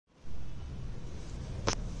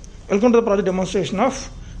Welcome to the project demonstration of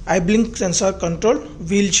eye blink sensor control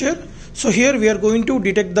wheelchair. So here we are going to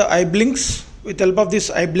detect the eye blinks with help of this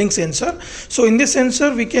eye blink sensor. So in this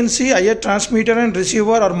sensor we can see IR transmitter and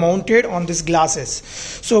receiver are mounted on these glasses.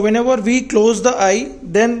 So whenever we close the eye,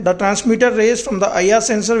 then the transmitter rays from the IR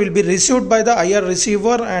sensor will be received by the IR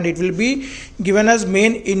receiver and it will be given as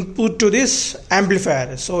main input to this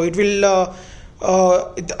amplifier. So it will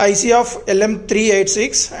IC of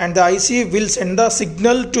LM386 and the IC will send the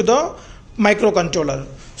signal to the microcontroller.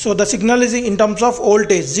 So the signal is in terms of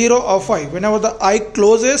voltage 0 or 5. Whenever the eye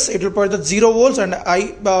closes, it will provide the 0 volts, and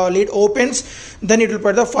eye lid opens, then it will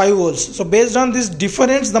provide the 5 volts. So based on this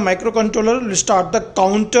difference, the microcontroller will start the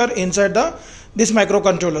counter inside this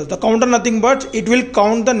microcontroller. The counter nothing but it will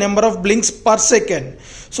count the number of blinks per second.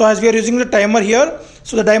 So as we are using the timer here,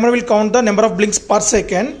 so the timer will count the number of blinks per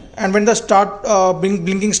second, and when the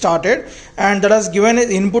blinking started, and that has given as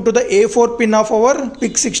input to the A4 pin of our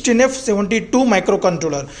PIC 16F72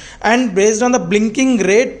 microcontroller, and based on the blinking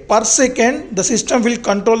rate per second, the system will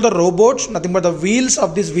control the robot, nothing but the wheels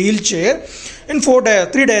of this wheelchair, in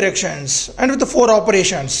three directions and with the 4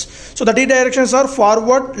 operations. So the 3 directions are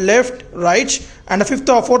forward, left, right, and the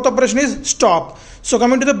fourth operation is stop. So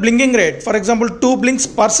coming to the blinking rate, for example 2 blinks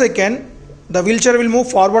per second, the wheelchair will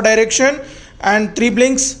move forward direction, and 3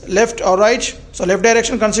 blinks left or right, so left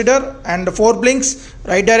direction consider, and 4 blinks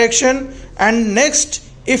right direction. And next,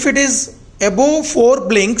 if it is above 4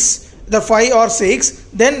 blinks, the 5 or 6,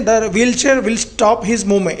 then the wheelchair will stop its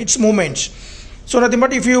movement. So nothing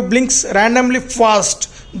but if you blinks randomly fast,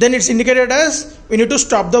 then it's indicated as we need to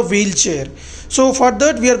stop the wheelchair. So for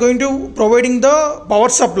that we are going to providing the power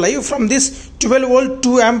supply from this 12 volt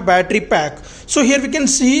 2 amp battery pack. So here we can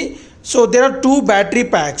see, so there are 2 battery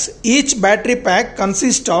packs. Each battery pack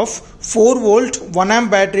consists of 4 volt 1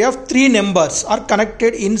 amp battery of 3 numbers are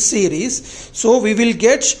connected in series. So we will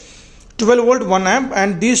get 12 volt 1 amp,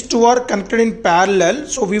 and these 2 are connected in parallel.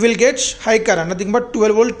 So we will get high current, nothing but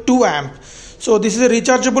 12 volt 2 amp. So this is a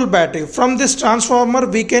rechargeable battery. From this transformer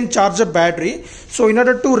we can charge a battery. So in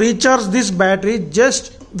order to recharge this battery,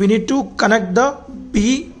 just we need to connect the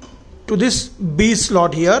B to this B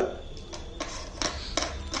slot here,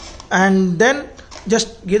 and then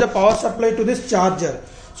just give the power supply to this charger.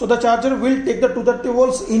 So the charger will take the 230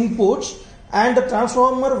 volts input, and the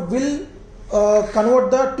transformer will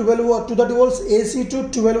convert the 230 volts AC to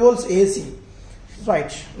 12 volts AC.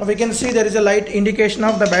 Right, now we can see there is a light indication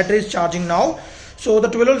of the battery is charging now. So the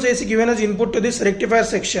 12 volts AC given as input to this rectifier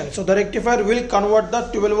section. So the rectifier will convert the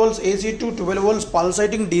 12 volts AC to 12 volts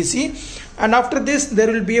pulsating DC, and after this there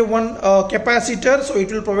will be one capacitor. So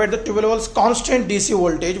it will provide the 12 volts constant DC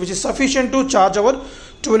voltage, which is sufficient to charge our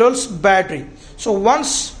 12 volts battery. So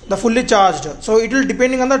once the fully charged, so it will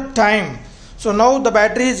depending on the time. So now the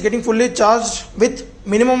battery is getting fully charged with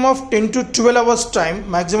minimum of 10 to 12 hours time,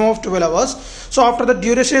 maximum of 12 hours. So after the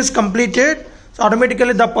duration is completed, so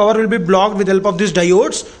automatically the power will be blocked with help of these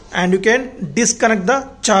diodes, and you can disconnect the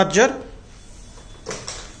charger.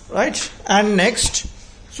 Right, and next,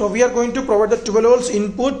 so we are going to provide the 12 volts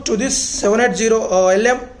input to this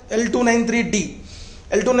 780 L293D.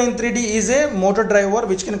 L293D is a motor driver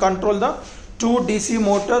which can control the 2 DC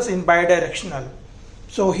motors in bidirectional.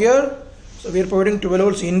 So here, so we are providing 12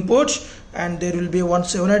 volts input, and there will be one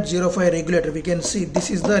 7805 regulator. We can see this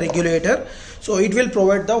is the regulator. So it will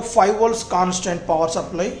provide the 5 volts constant power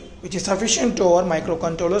supply, which is sufficient to our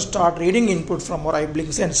microcontroller start reading input from our eye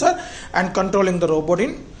blink sensor and controlling the robot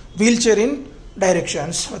in wheelchair in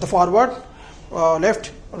directions with the forward,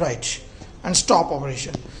 left, right, and stop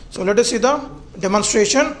operation. So let us see the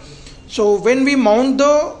demonstration. So when we mount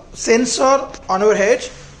the sensor on our head,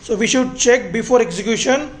 so we should check before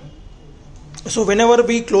execution. So whenever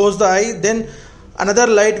we close the eye, then another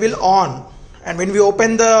light will on, and when we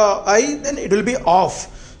open the eye, then it will be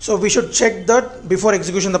off. So we should check that before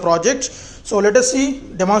execution the project. So let us see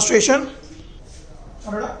demonstration.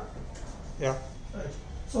 Yeah.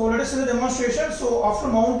 So let us see the demonstration. So after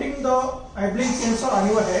mounting the eye blink sensor on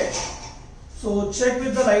your head, so check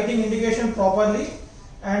with the lighting indication properly,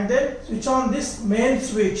 and then switch on this main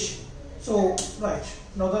switch. So right,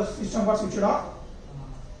 now the system got switched on.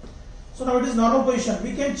 So now it is normal position.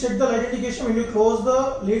 We can check the light indication when you close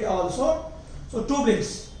the lid also. So 2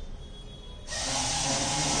 blinks.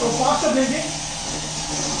 So faster blinking.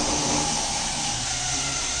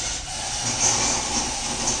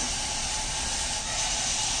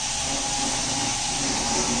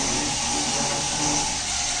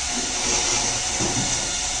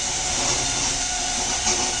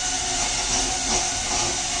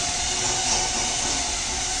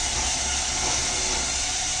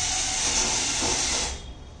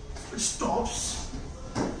 It stops.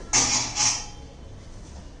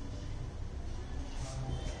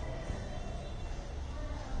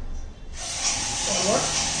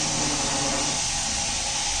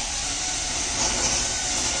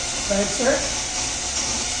 right side,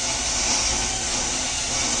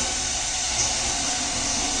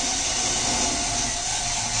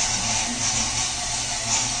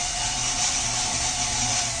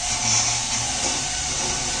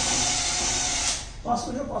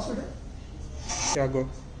 pause video. Yeah, go.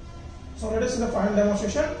 So let us see the final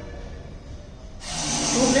demonstration.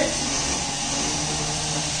 2 blinks,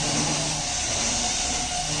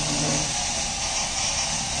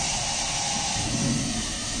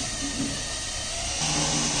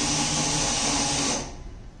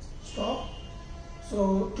 stop.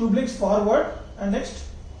 So 2 blinks forward, and next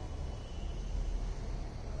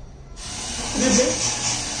 3 blinks,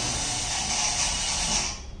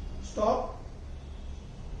 stop.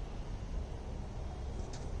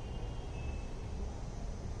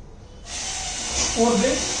 4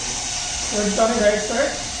 blinks, so it's turning right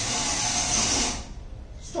side,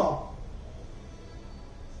 stop.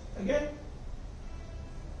 Again,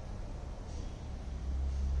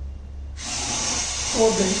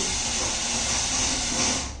 4 blinks.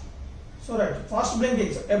 So right, fast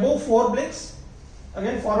blinking, so above 4 blinks,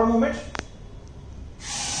 again forward movement,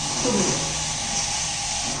 2 blinks,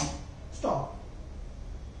 stop.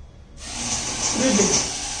 3 blinks,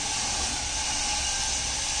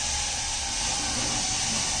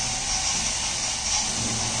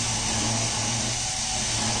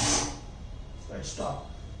 stop.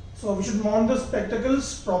 So we should mount the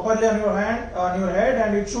spectacles properly on your hand, on your head,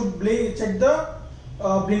 and it should check the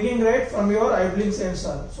blinking rate from your eye blink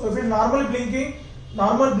sensor. So if it is normal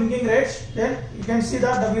blinking rates, then you can see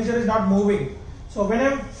that the wheelchair is not moving. So when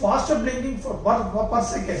I am faster blinking for per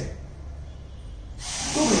second,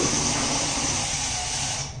 2 blinks,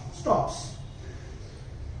 stops.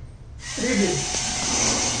 3 blinks,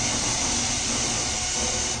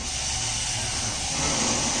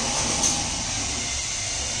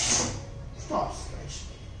 stops.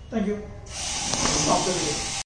 Thank you. Stop the video.